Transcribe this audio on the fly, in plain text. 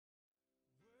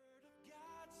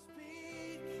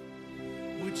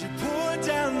She poured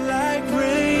down like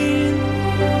rain,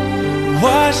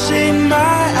 washing my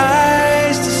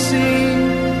eyes to see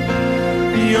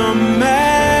your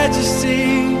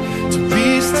majesty, to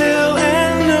be still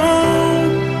and know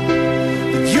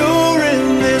that you're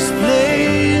in this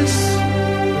place.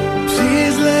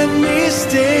 Please let me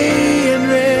stay and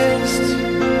rest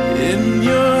in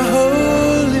your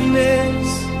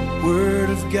holiness.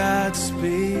 Word of God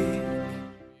speak.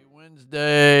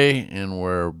 Wednesday, and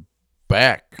we're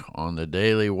back on the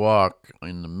Daily Walk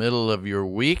in the middle of your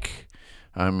week.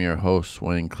 I'm your host,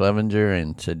 Wayne Clevenger,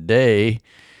 and today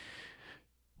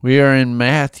we are in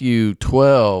Matthew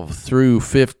 12 through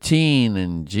 15,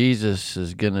 and Jesus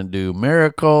is going to do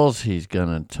miracles. He's going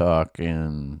to talk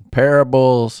in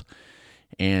parables,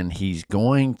 and he's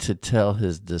going to tell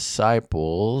his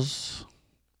disciples,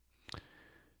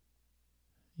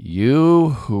 "You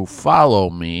who follow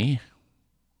me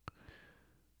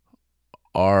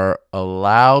are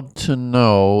allowed to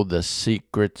know the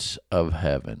secrets of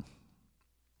heaven."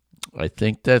 I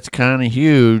think that's kind of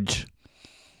huge,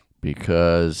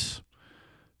 because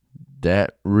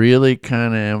that really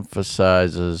kind of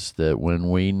emphasizes that when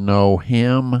we know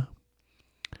him,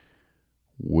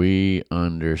 we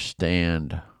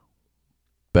understand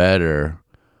better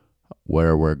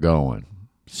where we're going.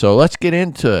 So let's get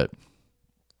into it.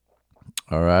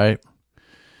 All right.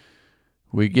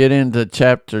 We get into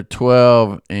chapter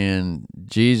 12, and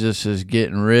Jesus is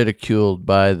getting ridiculed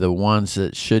by the ones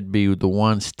that should be the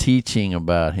ones teaching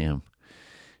about him.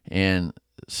 And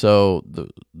so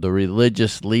the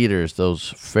religious leaders, those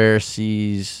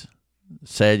Pharisees,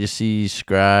 Sadducees,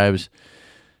 scribes,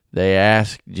 they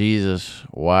ask Jesus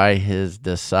why his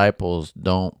disciples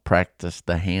don't practice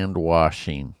the hand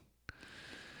washing.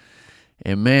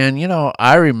 And man,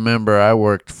 I remember I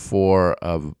worked for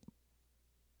a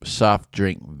soft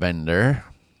drink vendor,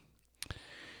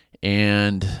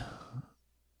 and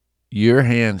your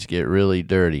hands get really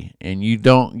dirty, and you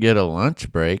don't get a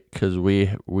lunch break because we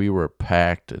were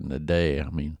packed in the day. I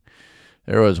mean,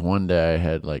 there was one day I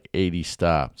had like 80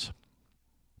 stops,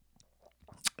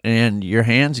 and your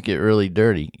hands get really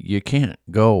dirty. You can't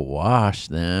go wash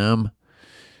them.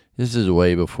 This is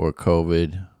way before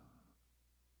COVID.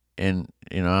 And,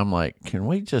 I'm like, can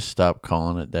we just stop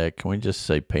calling it that? Can we just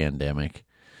say pandemic?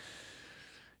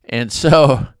 And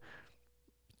so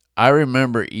I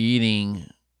remember eating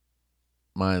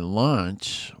my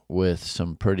lunch with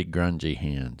some pretty grungy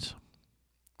hands.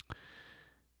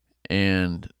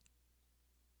 And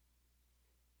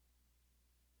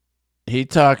he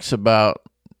talks about,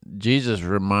 Jesus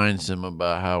reminds them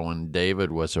about how when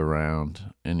David was around,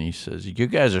 and he says, you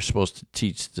guys are supposed to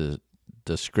teach the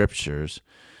scriptures.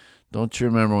 Don't you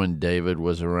remember when David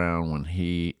was around, when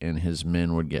he and his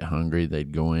men would get hungry,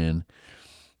 they'd go in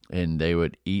and they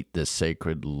would eat the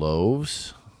sacred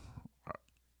loaves?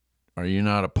 Are you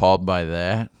not appalled by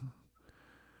that?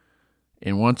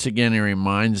 And once again, he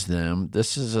reminds them,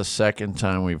 this is the second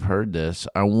time we've heard this.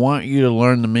 I want you to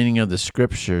learn the meaning of the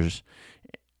scriptures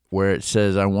where it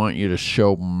says, I want you to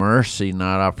show mercy,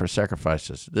 not offer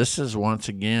sacrifices. This is once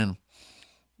again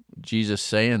Jesus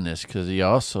saying this, because he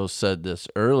also said this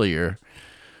earlier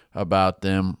about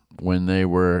them when they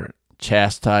were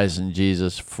chastising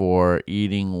Jesus for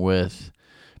eating with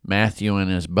Matthew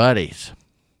and his buddies.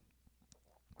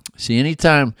 See,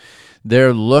 anytime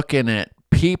they're looking at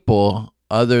people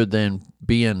other than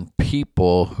being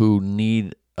people who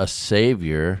need a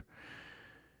savior,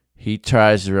 he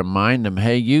tries to remind them,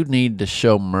 hey, you need to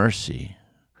show mercy.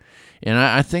 And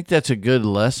I think that's a good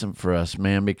lesson for us,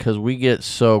 man, because we get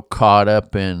so caught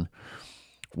up in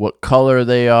what color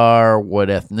they are, what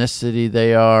ethnicity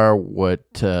they are, what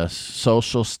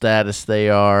social status they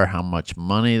are, how much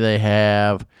money they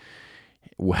have,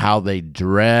 how they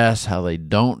dress, how they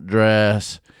don't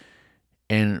dress.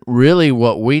 And really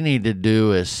what we need to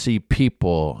do is see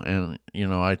people. And,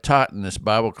 I taught in this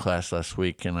Bible class last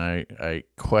week, and I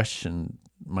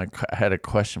had a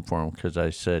question for them, because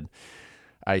I said,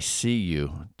 I see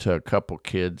you, to a couple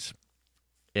kids.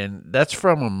 And that's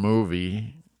from a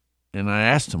movie. And I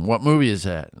asked them, what movie is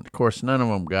that? And of course, none of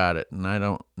them got it. And I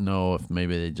don't know if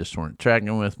maybe they just weren't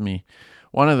tracking with me.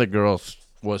 One of the girls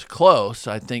was close.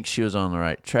 I think she was on the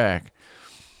right track.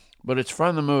 But it's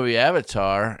from the movie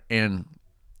Avatar. And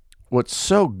what's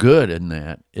so good in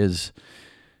that is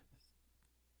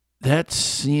that's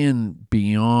seeing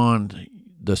beyond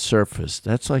the surface.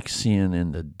 That's like seeing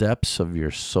in the depths of your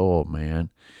soul, man.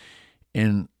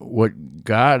 And what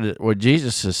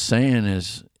Jesus is saying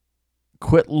is,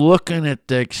 quit looking at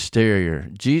the exterior.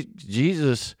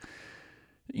 Jesus,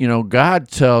 God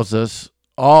tells us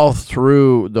all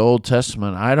through the Old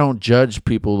Testament, I don't judge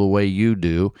people the way you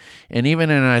do. And even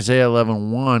in Isaiah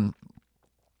 11:1,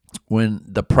 when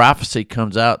the prophecy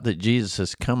comes out that Jesus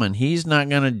is coming, he's not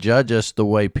going to judge us the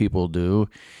way people do.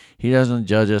 He doesn't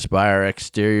judge us by our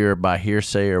exterior, by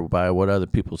hearsay, or by what other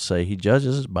people say. He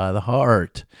judges us by the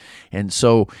heart. And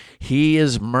so he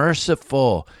is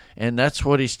merciful. And that's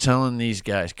what he's telling these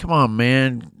guys. Come on,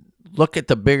 man. Look at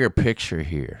the bigger picture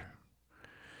here.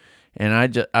 And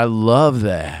I love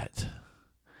that.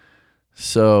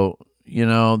 So,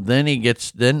 then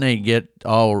they get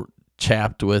all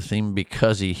chapped with him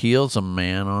because he heals a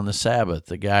man on the Sabbath.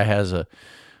 The guy has a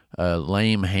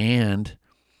lame hand,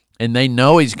 and they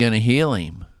know he's going to heal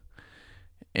him.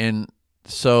 And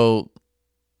so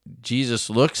Jesus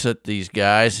looks at these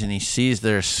guys and he sees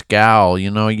their scowl.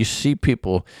 You see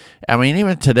people,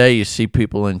 even today you see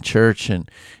people in church and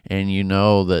you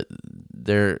know that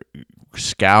they're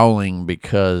scowling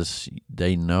because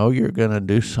they know you're going to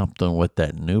do something with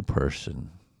that new person.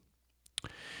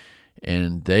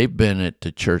 And they've been at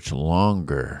the church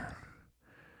longer.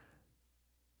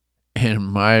 And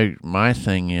my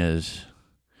thing is,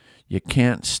 you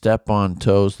can't step on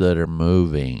toes that are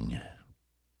moving.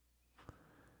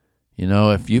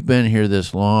 If you've been here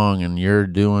this long and you're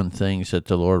doing things that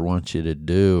the Lord wants you to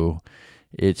do,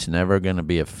 it's never going to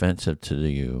be offensive to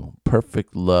you.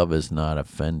 Perfect love is not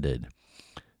offended.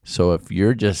 So if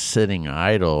you're just sitting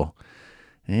idle,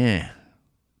 maybe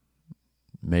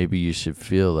you should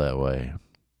feel that way.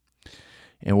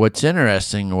 And what's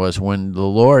interesting was when the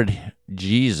Lord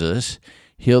Jesus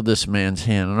healed this man's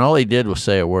hand, and all he did was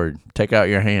say a word, take out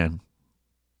your hand,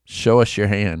 show us your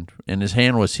hand, and his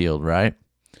hand was healed, right?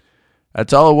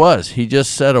 That's all it was. He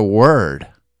just said a word.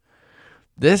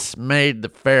 This made the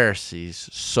Pharisees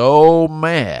so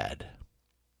mad.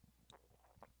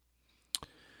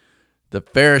 The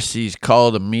Pharisees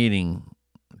called a meeting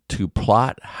to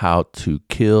plot how to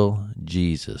kill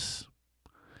Jesus.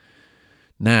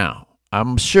 Now,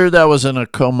 I'm sure that wasn't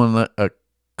a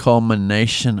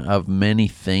culmination of many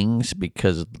things,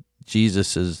 because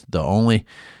Jesus' only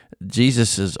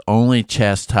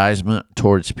chastisement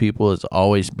towards people has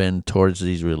always been towards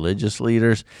these religious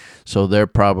leaders. So they're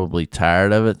probably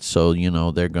tired of it. So,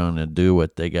 they're going to do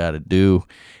what they got to do,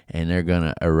 and they're going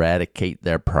to eradicate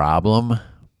their problem.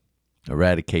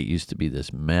 Eradicate used to be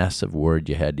this massive word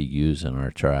you had to use in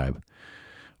our tribe,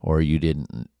 or you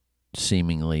didn't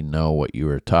seemingly know what you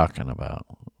were talking about.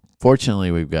 Fortunately,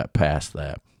 we've got past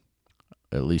that.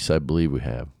 At least I believe we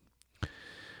have.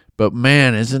 But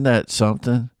man, isn't that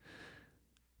something?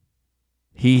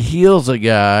 He heals a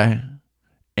guy,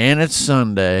 and it's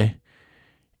Sunday,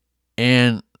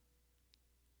 and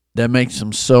that makes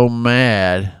them so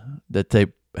mad that they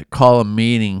call a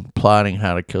meeting plotting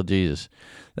how to kill Jesus.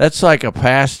 That's like a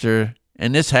pastor,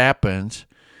 and this happens,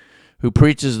 who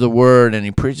preaches the word, and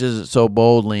he preaches it so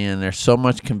boldly, and there's so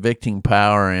much convicting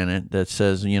power in it that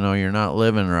says, you're not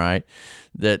living right,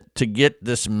 that to get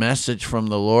this message from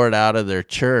the Lord out of their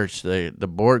church, the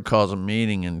board calls a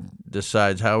meeting and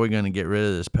decides, how are we going to get rid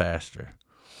of this pastor?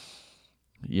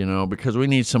 Because we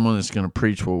need someone that's going to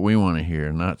preach what we want to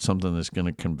hear, not something that's going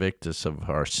to convict us of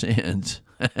our sins.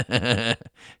 And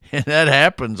that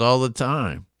happens all the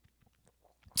time.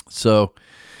 So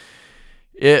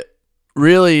it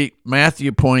really,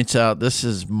 Matthew points out, this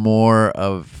is more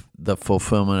of the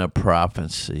fulfillment of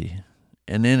prophecy.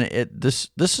 And then this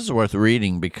is worth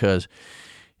reading, because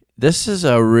this is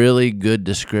a really good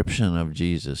description of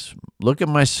Jesus. Look at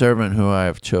my servant who I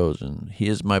have chosen. He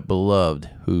is my beloved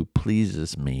who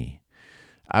pleases me.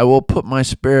 I will put my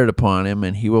spirit upon him,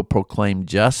 and he will proclaim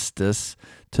justice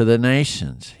to the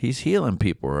nations. He's healing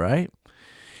people, right?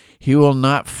 He will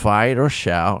not fight or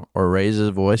shout or raise his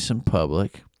voice in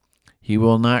public. He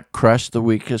will not crush the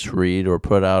weakest reed or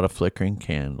put out a flickering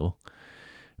candle.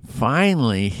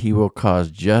 Finally, he will cause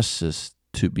justice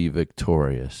to be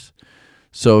victorious.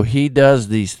 So he does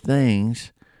these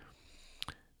things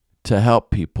to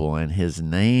help people, and his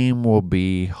name will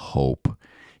be hope.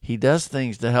 He does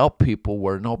things to help people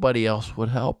where nobody else would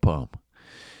help them.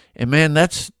 And man,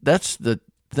 that's the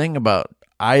thing about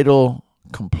idle,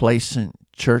 complacent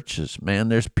churches, man.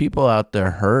 There's people out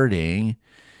there hurting,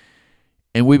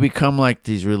 and we become like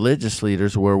these religious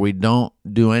leaders where we don't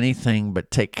do anything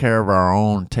but take care of our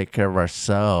own, take care of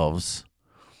ourselves.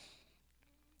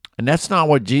 And that's not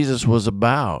what Jesus was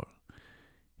about.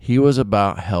 He was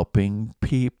about helping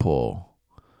people.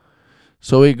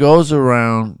 So he goes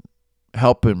around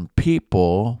helping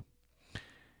people,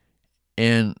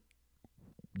 and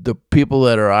the people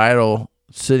that are idle,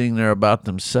 sitting there about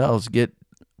themselves, get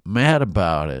mad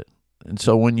about it. And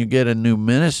so when you get a new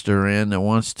minister in that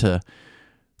wants to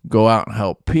go out and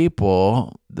help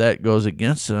people, that goes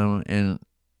against them. And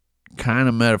kind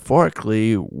of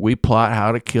metaphorically, we plot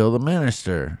how to kill the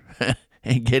minister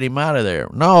and get him out of there.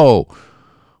 No,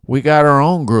 we got our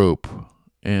own group.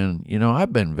 And,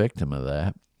 I've been victim of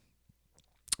that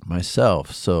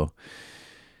myself. So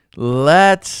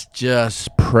let's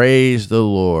just praise the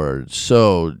Lord.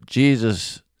 So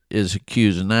Jesus is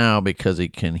accused now because he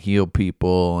can heal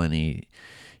people, and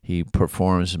he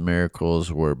performs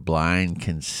miracles where blind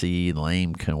can see,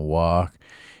 lame can walk,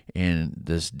 and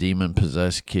this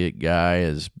demon-possessed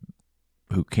guy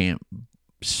who can't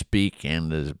speak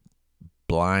and is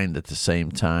blind at the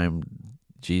same time.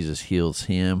 Jesus heals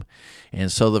him.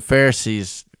 And so the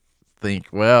Pharisees think,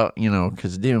 well,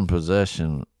 because demon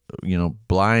possession,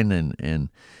 blind and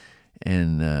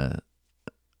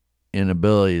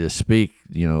inability to speak,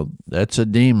 that's a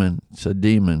demon. It's a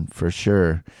demon for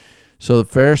sure. So the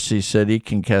Pharisees said he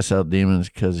can cast out demons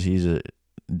because he's a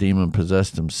demon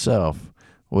possessed himself,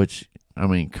 which,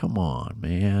 come on,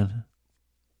 man.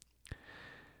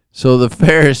 So the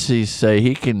Pharisees say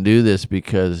he can do this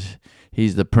because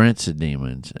he's the prince of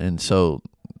demons. And so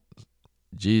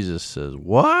Jesus says,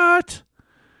 what?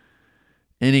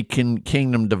 Any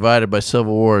kingdom divided by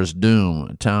civil war is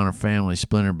doomed. A town or family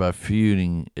splintered by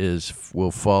feuding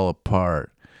will fall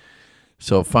apart.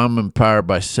 So if I'm empowered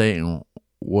by Satan,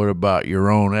 what about your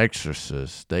own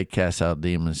exorcists? They cast out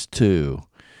demons too.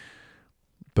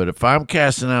 But if I'm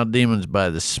casting out demons by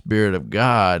the Spirit of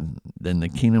God, then the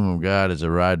kingdom of God has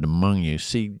arrived among you.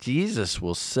 See, Jesus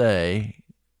will say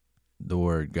the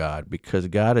word God because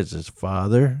God is his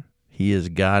Father. He is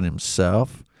God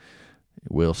himself.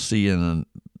 We'll see in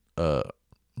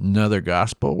another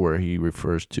gospel where he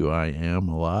refers to I am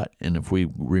a lot. And if we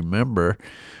remember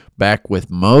back with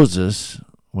Moses,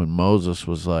 when Moses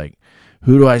was like,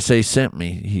 who do I say sent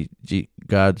me?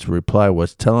 God's reply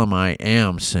was, tell him I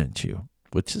am sent you,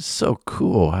 which is so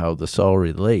cool how this all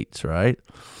relates, right?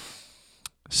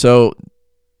 So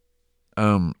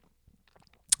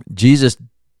Jesus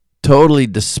totally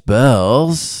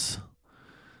dispels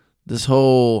this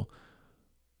whole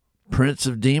prince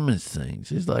of demons things.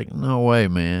 He's like, no way,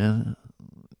 man.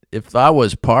 If I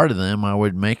was part of them, I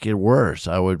would make it worse.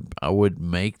 I would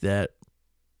make that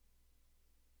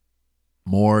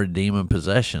more demon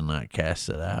possession, not cast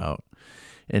it out.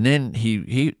 And then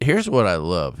he here's what I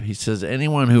love. He says,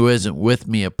 anyone who isn't with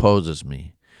me opposes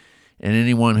me, and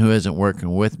anyone who isn't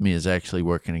working with me is actually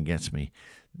working against me.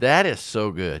 That is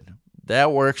so good.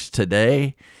 That works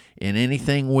today in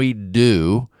anything we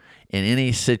do, in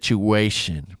any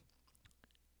situation,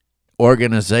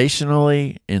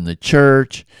 organizationally, in the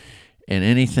church, and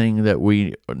anything that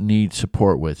we need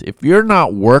support with. If you're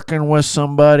not working with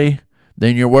somebody,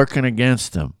 then you're working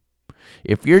against them.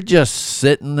 If you're just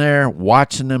sitting there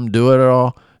watching them do it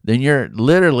all, then you're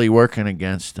literally working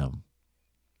against them.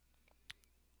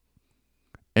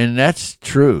 And that's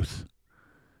truth.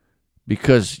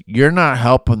 Because you're not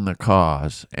helping the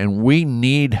cause, and we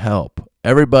need help.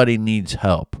 Everybody needs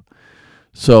help.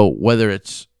 So whether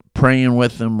it's praying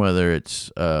with them, whether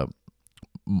it's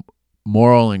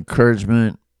moral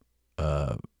encouragement,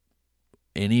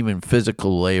 and even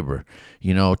physical labor,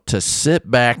 to sit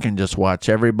back and just watch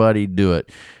everybody do it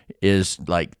is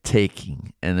like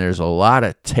taking. And there's a lot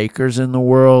of takers in the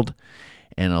world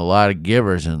and a lot of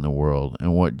givers in the world.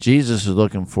 And what Jesus is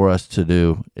looking for us to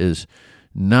do is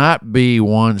not be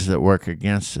ones that work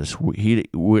against us.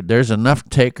 There's enough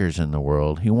takers in the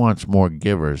world. He wants more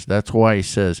givers. That's why he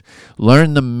says,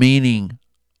 learn the meaning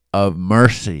of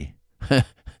mercy.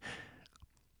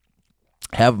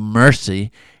 Have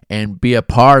mercy and be a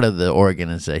part of the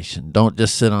organization. Don't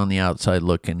just sit on the outside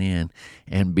looking in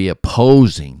and be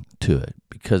opposing to it.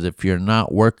 Because if you're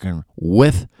not working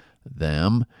with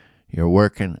them, you're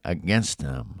working against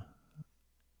them.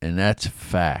 And that's a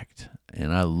fact.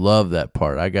 And I love that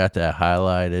part. I got that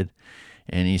highlighted.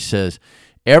 And he says,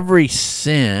 every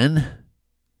sin,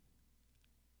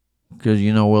 because,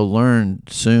 we'll learn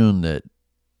soon that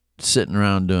sitting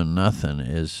around doing nothing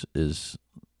is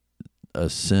a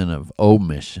sin of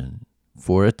omission.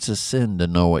 For it's a sin to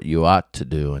know what you ought to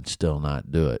do and still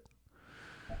not do it.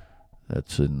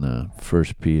 That's in 1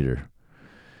 Peter.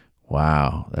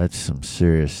 Wow, that's some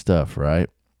serious stuff, right?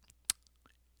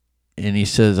 And he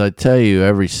says, I tell you,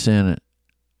 every sin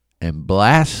and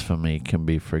blasphemy can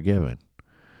be forgiven.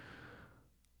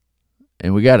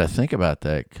 And we got to think about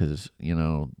that because,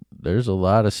 there's a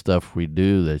lot of stuff we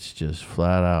do that's just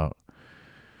flat out,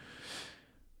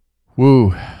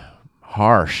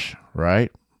 harsh,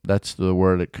 right? That's the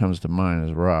word that comes to mind,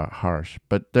 is harsh.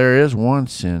 But there is one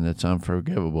sin that's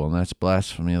unforgivable, and that's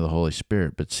blasphemy of the Holy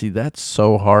Spirit. But see, that's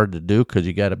so hard to do because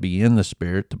you got to be in the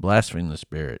Spirit to blaspheme the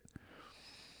Spirit.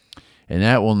 And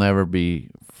that will never be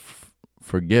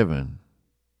forgiven.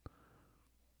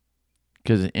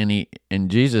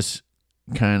 And Jesus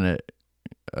kind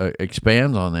of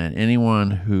expands on that.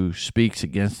 Anyone who speaks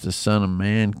against the Son of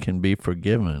Man can be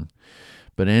forgiven.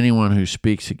 But anyone who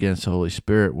speaks against the Holy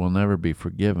Spirit will never be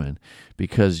forgiven,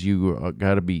 because you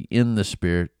got to be in the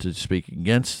Spirit to speak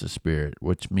against the Spirit,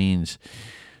 which means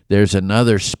there's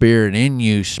another spirit in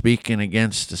you speaking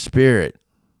against the Spirit.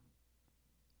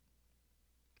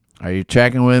 Are you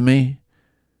tracking with me?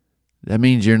 That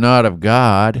means you're not of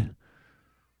God.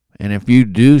 And if you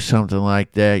do something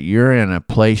like that, you're in a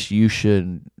place you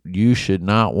should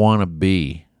not want to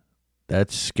be.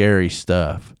 That's scary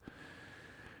stuff.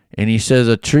 And he says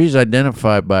a tree is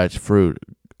identified by its fruit.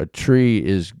 A tree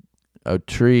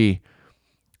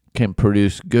can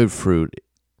produce good fruit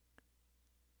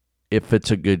if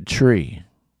it's a good tree,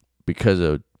 because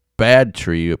a bad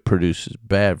tree produces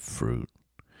bad fruit.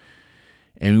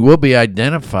 And we'll be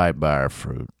identified by our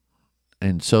fruit.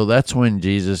 And so that's when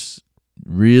Jesus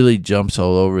really jumps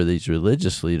all over these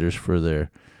religious leaders for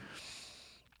their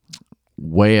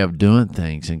way of doing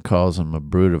things and calls them a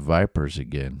brood of vipers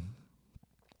again.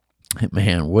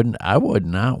 Man, I would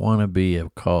not want to be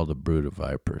called a brood of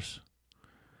vipers.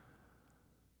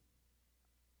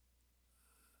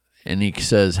 And he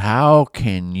says, how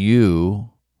can you,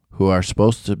 who are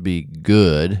supposed to be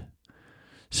good,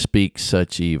 speak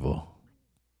such evil?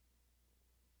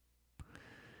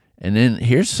 And then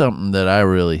here's something that I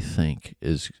really think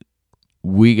is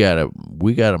we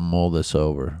gotta mull this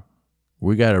over.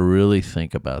 We gotta really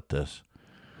think about this,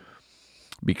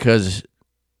 because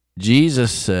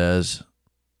Jesus says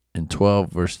in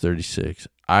 12 verse 36,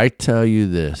 I tell you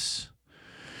this,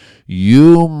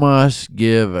 you must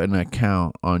give an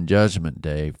account on Judgment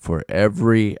Day for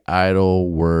every idle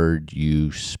word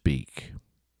you speak.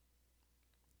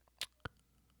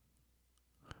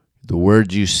 The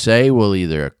words you say will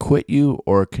either acquit you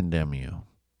or condemn you.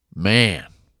 Man,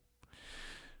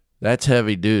 that's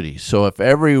heavy duty. So if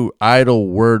every idle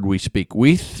word we speak,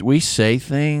 we say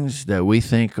things that we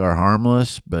think are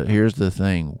harmless, but here's the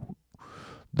thing.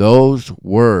 Those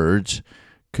words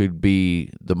could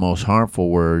be the most harmful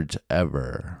words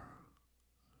ever.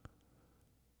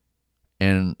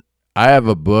 And I have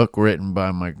a book written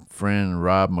by my friend Dr.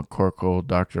 Rob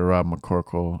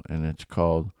McCorkle, and it's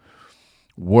called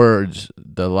Words,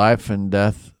 the Life and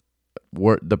Death,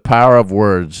 the Power of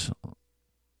Words.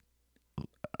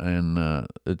 And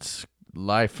it's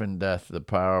Life and Death, the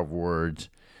Power of Words.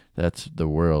 That's the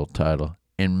world title.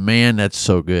 And man, that's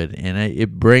so good. And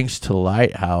it brings to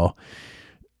light how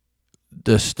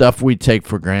the stuff we take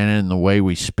for granted and the way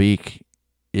we speak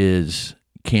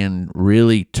can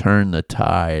really turn the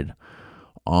tide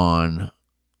on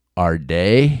our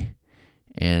day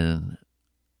and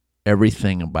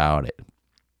everything about it.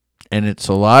 And it's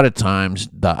a lot of times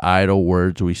the idle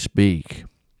words we speak.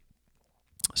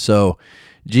 So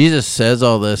Jesus says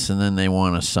all this, and then they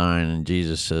want a sign, and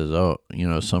Jesus says,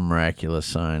 some miraculous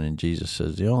sign. And Jesus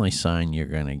says, the only sign you're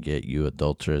going to get, you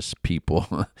adulterous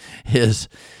people, is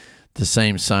the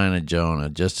same sign of Jonah.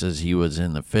 Just as he was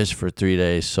in the fish for 3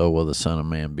 days, so will the Son of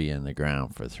Man be in the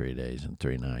ground for 3 days and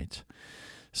 3 nights.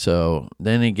 So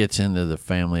then he gets into the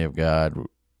family of God,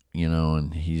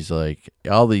 and he's like,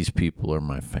 all these people are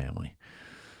my family.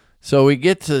 So we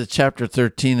get to chapter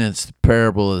 13, and it's the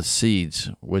parable of the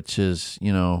seeds, which is,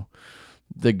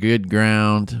 the good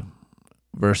ground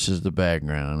versus the bad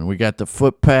ground. And we got the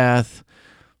footpath,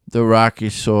 the rocky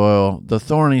soil, the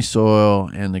thorny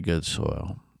soil, and the good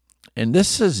soil. And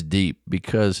this is deep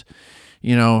because,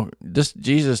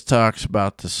 Jesus talks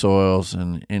about the soils,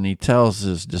 and he tells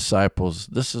his disciples,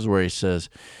 this is where he says,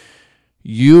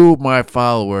 you, my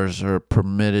followers, are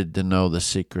permitted to know the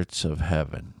secrets of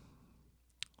heaven,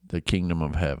 the kingdom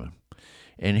of heaven.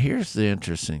 And here's the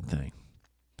interesting thing.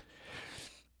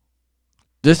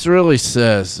 This really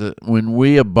says that when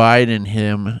we abide in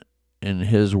him and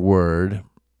his word,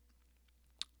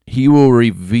 he will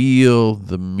reveal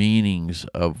the meanings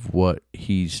of what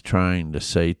he's trying to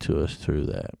say to us through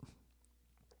that.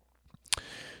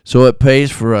 So it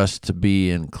pays for us to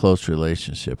be in close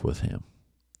relationship with him.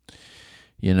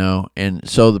 And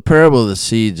so the parable of the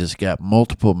seeds has got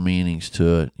multiple meanings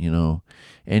to it,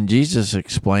 and Jesus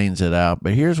explains it out.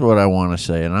 But here's what I want to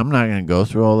say, and I'm not going to go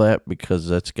through all that because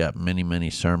that's got many, many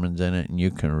sermons in it, and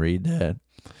you can read that.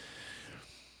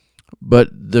 But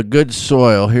the good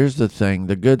soil, here's the thing,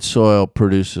 the good soil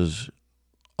produces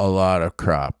a lot of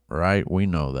crop, right? We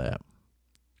know that.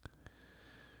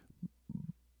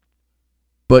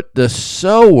 But the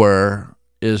sower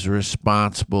is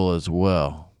responsible as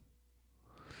well.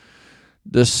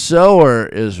 The sower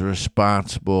is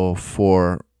responsible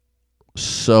for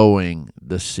sowing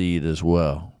the seed as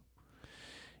well.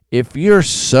 If you're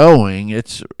sowing,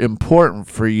 it's important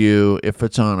for you, if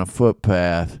it's on a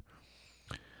footpath,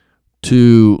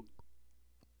 to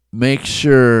make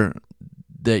sure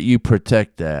that you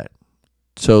protect that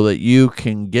so that you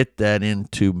can get that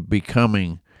into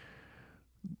becoming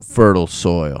fertile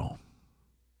soil.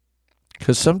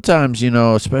 Because sometimes,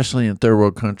 especially in third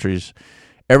world countries,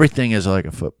 everything is like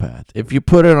a footpath. If you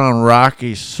put it on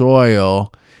rocky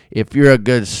soil, if you're a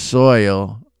good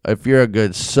sower,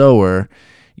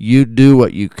 you do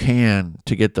what you can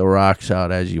to get the rocks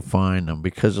out as you find them.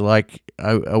 Because like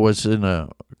I was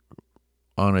on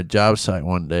a job site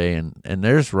one day, and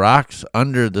there's rocks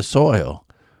under the soil.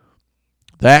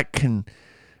 That can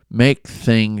make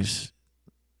things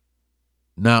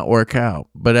not work out.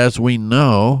 But as we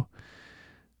know,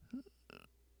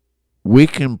 we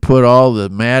can put all the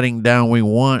matting down we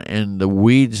want, and the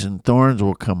weeds and thorns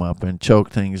will come up and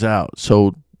choke things out.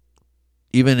 So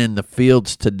even in the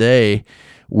fields today,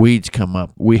 weeds come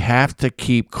up. We have to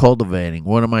keep cultivating.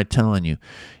 What am I telling you?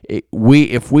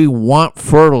 If we want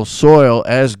fertile soil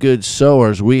as good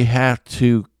sowers, we have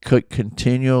to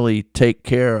continually take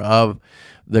care of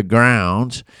the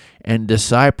grounds and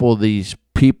disciple these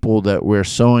people that we're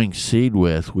sowing seed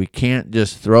with. We can't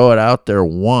just throw it out there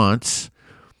once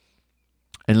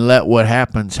and let what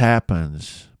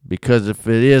happens. Because if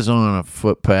it is on a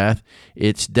footpath,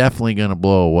 it's definitely going to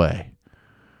blow away.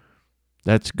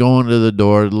 That's going to the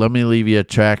door. Let me leave you a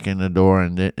track in the door,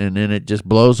 and then it just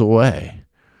blows away.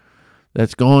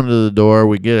 That's going to the door.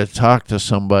 We get to talk to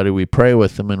somebody. We pray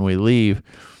with them, and we leave.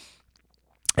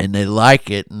 And they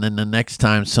like it, and then the next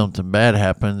time something bad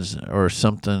happens or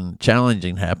something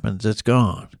challenging happens, it's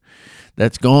gone.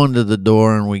 That's going to the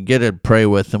door, and we get to pray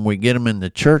with them. We get them in the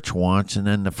church once, and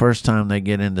then the first time they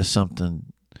get into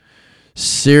something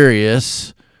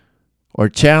serious or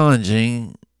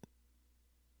challenging,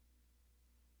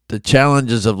 the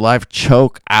challenges of life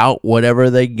choke out whatever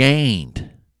they gained.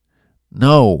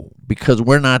 No, because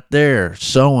we're not there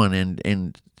sowing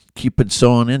and keeping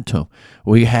sowing into them.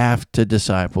 We have to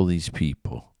disciple these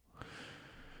people.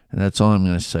 And that's all I'm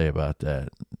going to say about that.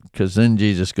 Because then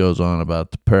Jesus goes on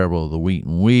about the parable of the wheat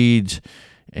and weeds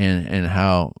and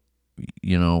how,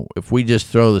 if we just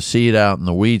throw the seed out and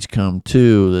the weeds come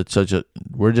too,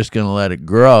 we're just going to let it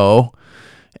grow.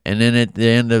 And then at the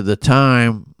end of the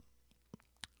time,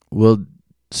 we'll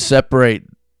separate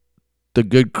the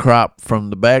good crop from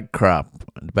the bad crop.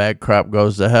 The bad crop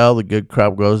goes to hell, the good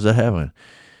crop goes to heaven.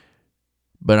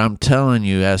 But I'm telling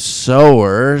you, as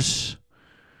sowers,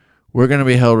 we're going to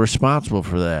be held responsible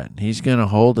for that. He's going to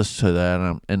hold us to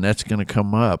that, and that's going to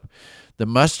come up. The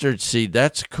mustard seed,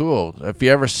 that's cool. If you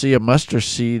ever see a mustard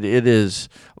seed, it is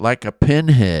like a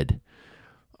pinhead,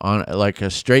 like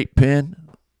a straight pin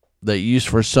that you use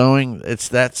for sowing. It's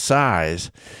that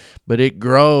size. But it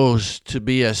grows to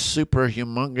be a super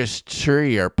humongous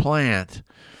tree or plant.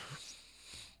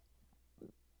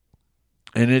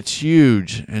 And it's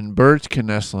huge, and birds can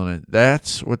nestle in it.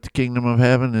 That's what the kingdom of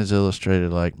heaven is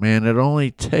illustrated like. Man, it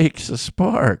only takes a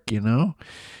spark, And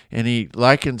he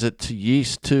likens it to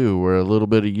yeast too, where a little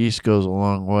bit of yeast goes a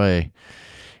long way.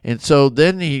 And so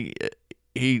then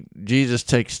Jesus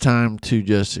takes time to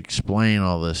just explain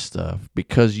all this stuff,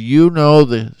 because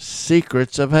the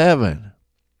secrets of heaven.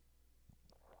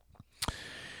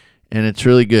 And it's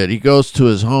really good. He goes to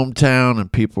his hometown, and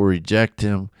people reject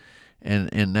him.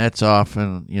 And that's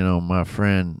often, my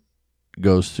friend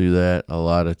goes through that a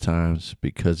lot of times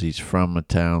because he's from a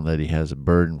town that he has a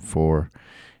burden for,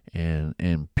 and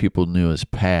people knew his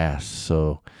past,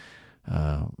 so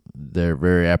they're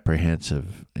very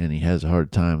apprehensive, and he has a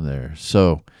hard time there.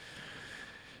 So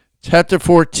chapter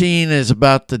 14 is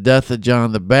about the death of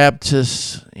John the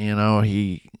Baptist.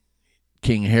 King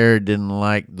Herod didn't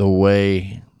like the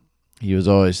way he was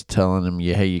always telling him,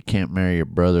 hey, you can't marry your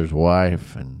brother's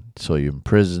wife, and so he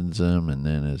imprisons him, and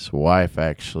then his wife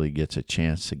actually gets a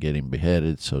chance to get him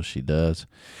beheaded, so she does.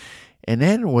 And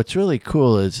then what's really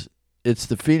cool is it's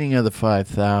the feeding of the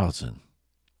 5,000.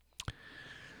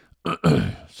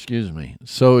 Excuse me.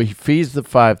 So he feeds the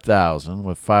 5,000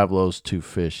 with 5 loaves, 2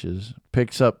 fishes,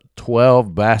 picks up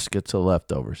 12 baskets of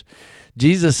leftovers.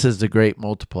 Jesus is the great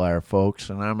multiplier, folks,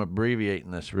 and I'm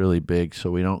abbreviating this really big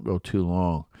so we don't go too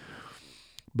long.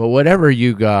 But whatever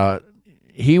you got,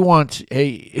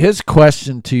 his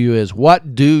question to you is,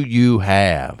 what do you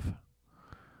have?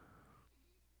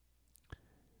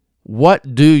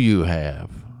 What do you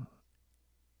have?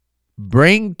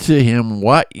 Bring to him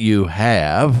what you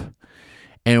have,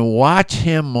 and watch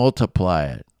him multiply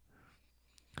it.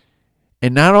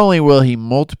 And not only will he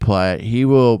multiply it, he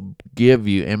will give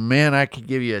you, and man, I could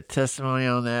give you a testimony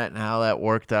on that and how that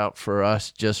worked out for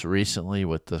us just recently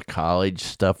with the college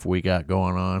stuff we got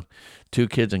going on. 2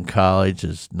 kids in college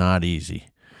is not easy.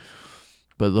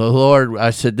 But the Lord,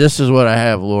 I said, this is what I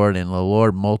have, Lord, and the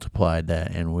Lord multiplied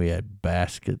that, and we had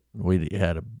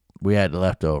we had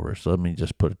leftovers. So let me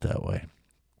just put it that way.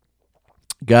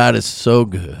 God is so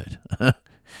good.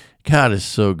 God is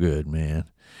so good, man.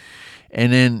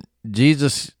 And then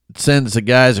Jesus sends the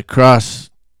guys across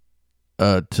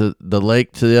to the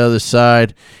lake to the other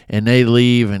side, and they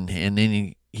leave, and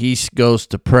then he goes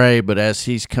to pray. But as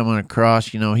he's coming across,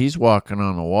 he's walking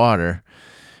on the water.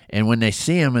 And when they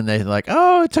see him, and they're like,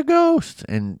 oh, it's a ghost.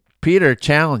 And Peter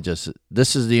challenges.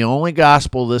 This is the only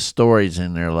gospel this story's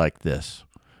in there like this.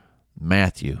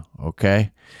 Matthew,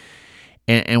 okay?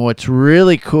 And what's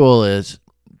really cool is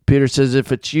Peter says,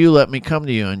 if it's you, let me come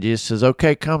to you. And Jesus says,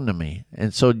 okay, come to me.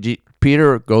 And so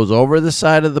Peter goes over the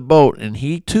side of the boat, and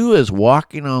he too is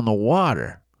walking on the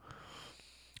water.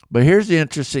 But here's the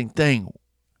interesting thing.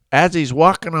 As he's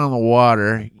walking on the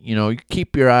water, you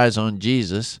keep your eyes on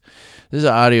Jesus. This is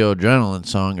an Audio Adrenaline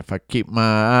song. If I keep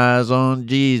my eyes on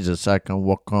Jesus, I can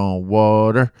walk on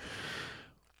water.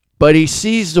 But he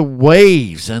sees the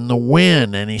waves and the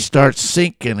wind, and he starts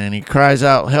sinking, and he cries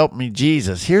out, help me,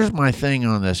 Jesus. Here's my thing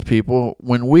on this, people.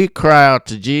 When we cry out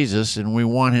to Jesus and we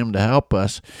want him to help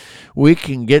us, we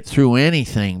can get through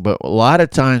anything. But a lot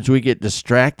of times we get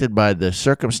distracted by the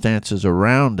circumstances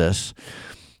around us,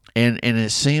 and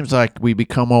it seems like we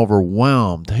become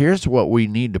overwhelmed. Here's what we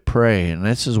need to pray, and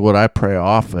this is what I pray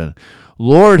often.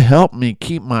 Lord, help me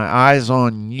keep my eyes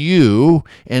on you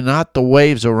and not the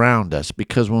waves around us.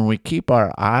 Because when we keep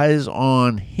our eyes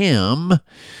on him,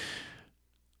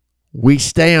 we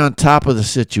stay on top of the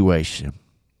situation.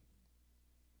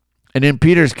 And in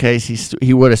Peter's case,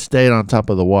 he would have stayed on top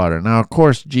of the water. Now, of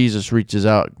course, Jesus reaches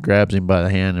out, grabs him by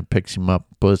the hand, and picks him up,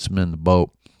 puts him in the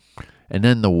boat. And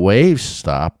then the waves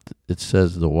stopped. It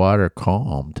says the water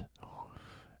calmed.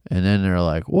 And then they're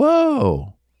like,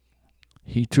 whoa.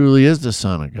 He truly is the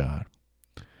Son of God.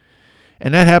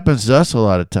 And that happens to us a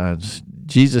lot of times.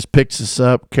 Jesus picks us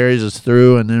up, carries us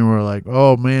through, and then we're like,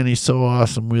 oh, man, he's so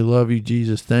awesome. We love you,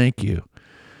 Jesus. Thank you.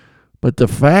 But the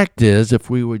fact is, if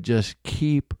we would just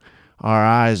keep our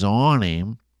eyes on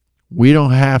him, we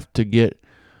don't have to get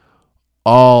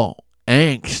all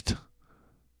angst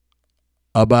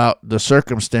about the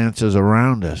circumstances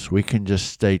around us. We can just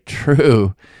stay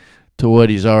true to what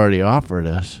he's already offered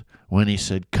us. When he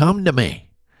said, come to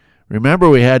me. Remember,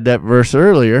 we had that verse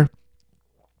earlier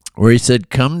where he said,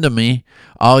 come to me,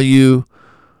 all you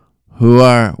who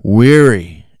are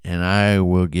weary, and I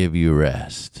will give you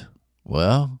rest.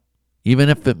 Well, even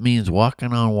if it means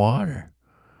walking on water,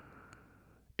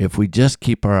 if we just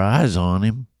keep our eyes on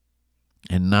him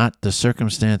and not the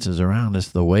circumstances around us,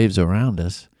 the waves around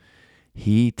us,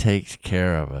 he takes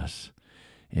care of us.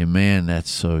 And man,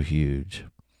 that's so huge.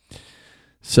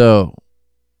 So,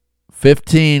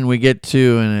 15 we get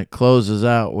to, and it closes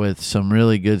out with some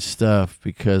really good stuff,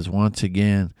 because once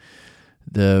again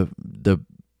the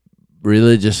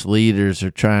religious leaders are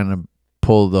trying to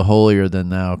pull the holier than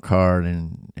thou card,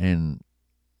 and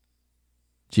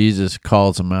Jesus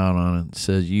calls them out on it and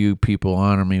says, you people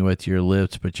honor me with your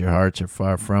lips, but your hearts are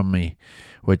far from me,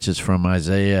 which is from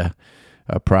Isaiah,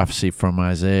 a prophecy from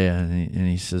Isaiah. And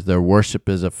he says their worship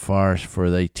is a farce,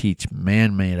 for they teach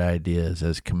man-made ideas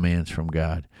as commands from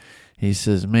God. He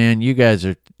says, man, you guys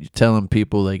are telling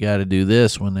people they got to do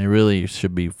this when they really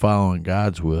should be following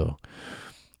God's will.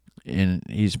 And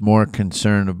he's more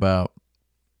concerned about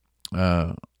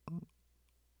the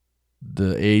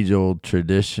age-old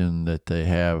tradition that they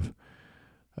have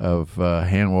of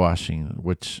hand washing,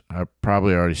 which I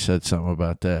probably already said something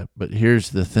about that. But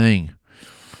here's the thing.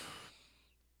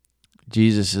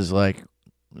 Jesus is like,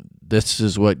 this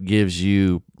is what gives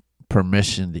you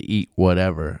permission to eat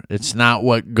whatever. It's not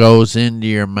what goes into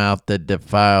your mouth that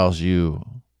defiles you.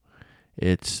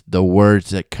 It's the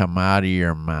words that come out of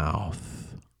your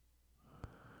mouth.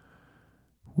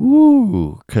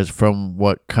 Woo! Because from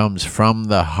what comes from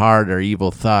the heart are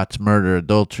evil thoughts, murder,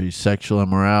 adultery, sexual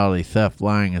immorality, theft,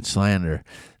 lying, and slander.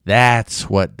 That's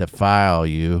what defile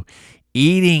you.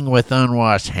 Eating with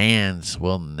unwashed hands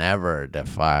will never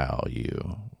defile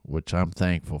you, which I'm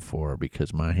thankful for,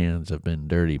 because my hands have been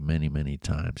dirty many, many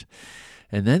times.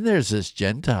 And then there's this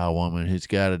Gentile woman who's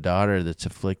got a daughter that's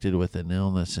afflicted with an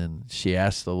illness, and she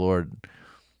asked the Lord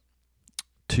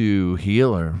to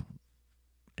heal her.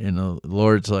 And the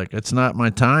Lord's like, it's not my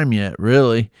time yet,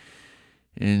 really.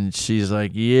 And she's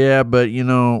like, yeah, but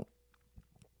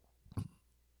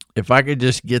if I could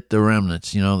just get the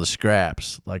remnants, the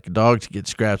scraps, like dogs get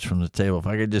scraps from the table, if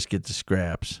I could just get the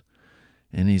scraps.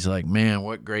 And he's like, man,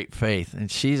 what great faith.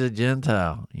 And she's a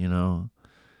Gentile,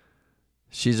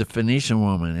 She's a Phoenician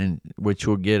woman, and which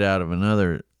we'll get out of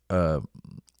another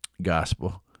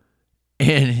gospel.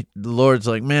 And the Lord's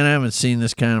like, man, I haven't seen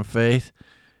this kind of faith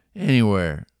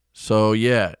anywhere. So,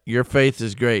 yeah, your faith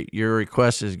is great. Your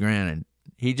request is granted.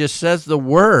 He just says the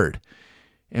word.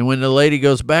 And when the lady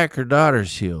goes back, her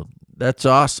daughter's healed. That's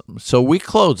awesome. So we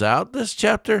close out this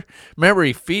chapter. Remember,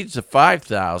 he feeds the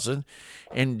 5,000,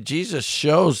 and Jesus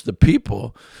shows the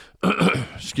people,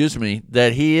 excuse me,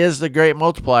 that he is the great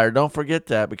multiplier. Don't forget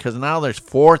that, because now there's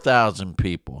 4,000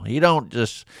 people. He don't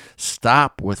just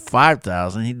stop with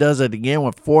 5,000. He does it again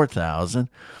with 4,000.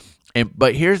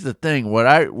 But here's the thing. What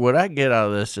I get out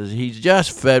of this is he's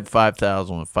just fed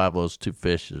 5,000 with 5 loaves, 2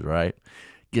 fishes, right?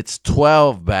 Gets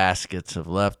 12 baskets of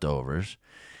leftovers.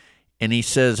 And he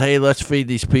says, hey, let's feed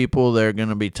these people. They're going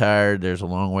to be tired. There's a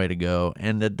long way to go.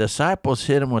 And the disciples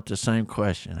hit him with the same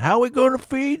question. How are we going to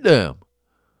feed them?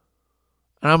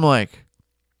 And I'm like,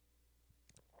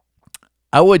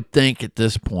 I would think at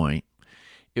this point,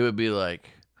 it would be like,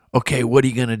 okay, what are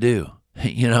you going to do?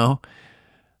 You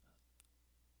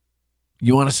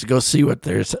want us to go see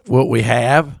what we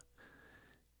have?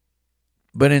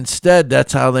 But instead,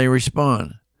 that's how they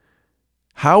respond.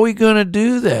 How are we going to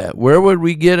do that? Where would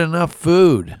we get enough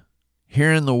food?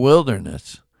 Here in the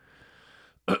wilderness.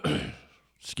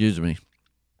 Excuse me.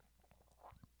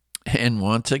 And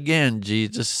once again,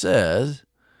 Jesus says,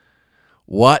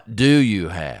 what do you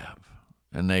have?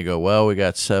 And they go, well, we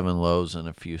got 7 loaves and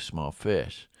a few small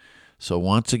fish. So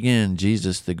once again,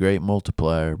 Jesus, the great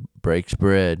multiplier, breaks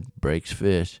bread, breaks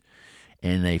fish,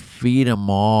 and they feed them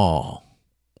all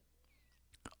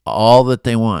that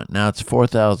they want. Now, it's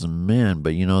 4,000 men,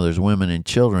 but there's women and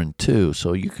children too,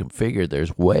 so you can figure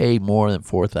there's way more than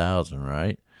 4,000,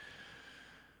 right?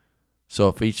 So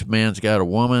if each man's got a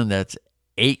woman, that's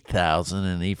 8,000,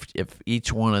 and if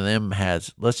each one of them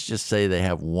has, let's just say they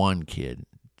have 1 kid,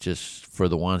 just for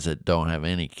the ones that don't have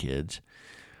any kids,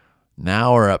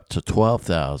 now we're up to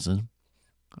 12,000,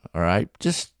 all right?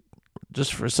 Just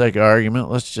for sake of argument,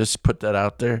 let's just put that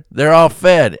out there. They're all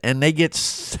fed, and they get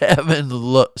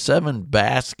 7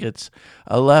 baskets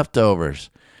of leftovers.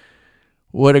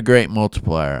 What a great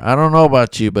multiplier. I don't know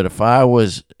about you, but if I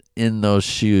was in those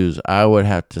shoes, I would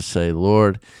have to say,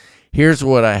 Lord, here's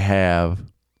what I have.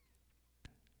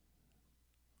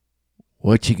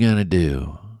 What you going to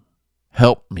do?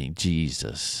 Help me,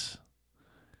 Jesus.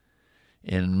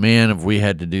 And man, if we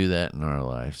had to do that in our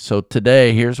life. So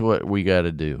today, here's what we got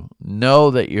to do.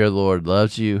 Know that your Lord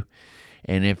loves you.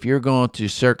 And if you're going through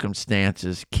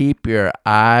circumstances, keep your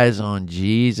eyes on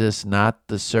Jesus, not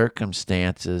the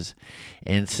circumstances.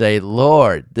 And say,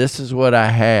 Lord, this is what I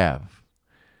have.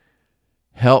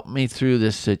 Help me through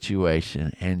this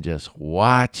situation. And just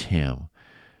watch him.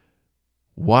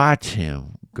 Watch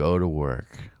him go to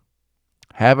work.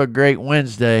 Have a great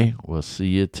Wednesday. We'll see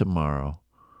you tomorrow.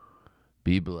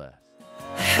 Be blessed.